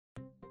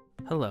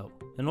Hello,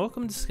 and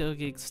welcome to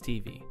SkillGigs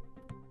TV.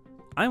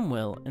 I'm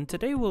Will, and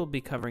today we'll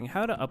be covering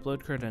how to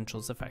upload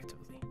credentials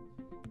effectively.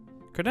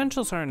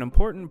 Credentials are an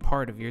important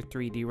part of your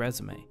 3D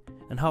resume,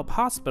 and help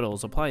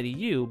hospitals apply to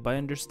you by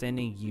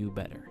understanding you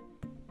better.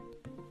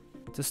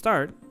 To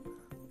start,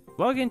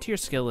 log into your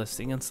skill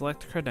listing and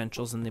select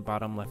Credentials in the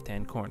bottom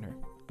left-hand corner.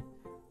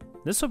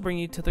 This will bring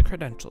you to the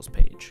Credentials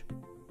page.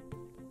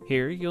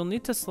 Here, you'll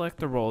need to select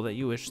the role that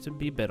you wish to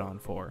be bid on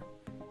for,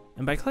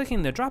 and by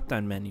clicking the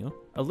drop-down menu,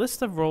 a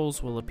list of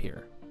roles will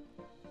appear.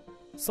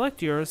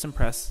 Select yours and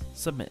press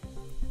Submit.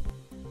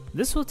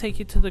 This will take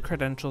you to the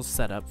credentials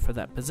setup for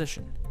that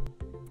position.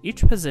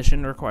 Each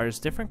position requires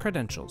different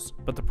credentials,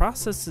 but the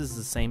process is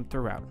the same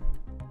throughout.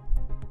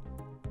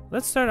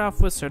 Let's start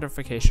off with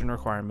certification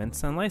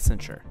requirements and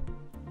licensure.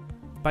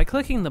 By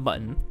clicking the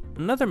button,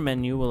 another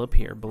menu will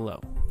appear below.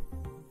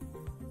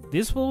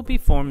 These will be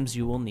forms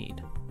you will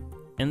need.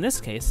 In this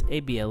case,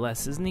 a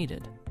BLS is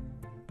needed.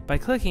 By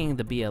clicking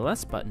the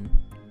BLS button,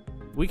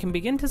 we can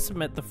begin to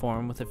submit the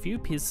form with a few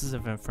pieces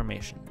of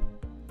information.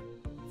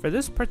 For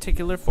this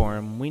particular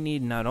form, we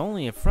need not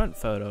only a front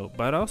photo,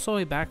 but also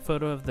a back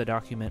photo of the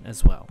document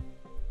as well.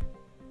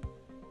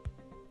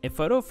 A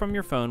photo from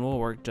your phone will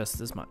work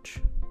just as much.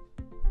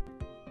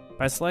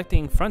 By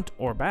selecting front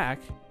or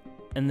back,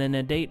 and then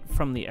a date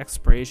from the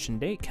expiration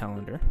date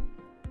calendar,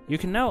 you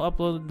can now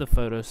upload the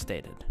photo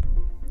stated.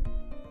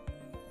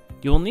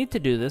 You will need to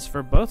do this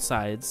for both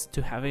sides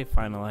to have a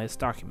finalized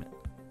document.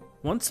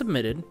 Once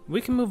submitted, we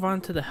can move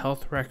on to the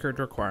health record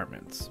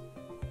requirements.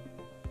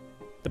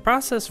 The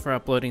process for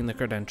uploading the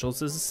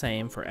credentials is the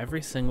same for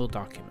every single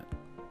document.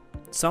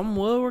 Some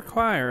will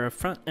require a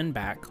front and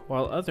back,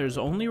 while others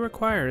only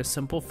require a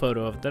simple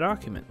photo of the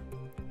document.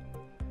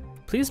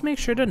 Please make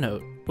sure to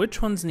note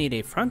which ones need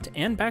a front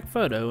and back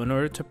photo in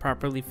order to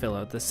properly fill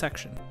out this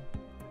section.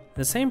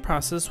 The same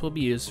process will be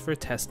used for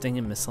testing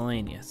and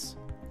miscellaneous.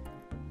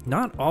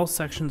 Not all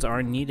sections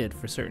are needed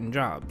for certain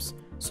jobs,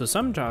 so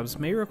some jobs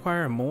may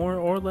require more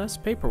or less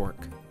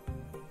paperwork.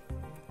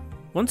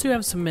 Once you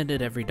have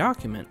submitted every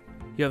document,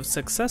 you have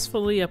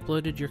successfully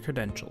uploaded your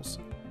credentials.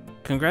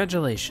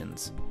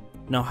 Congratulations!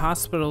 Now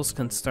hospitals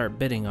can start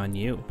bidding on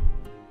you.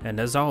 And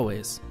as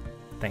always,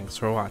 thanks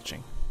for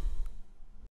watching.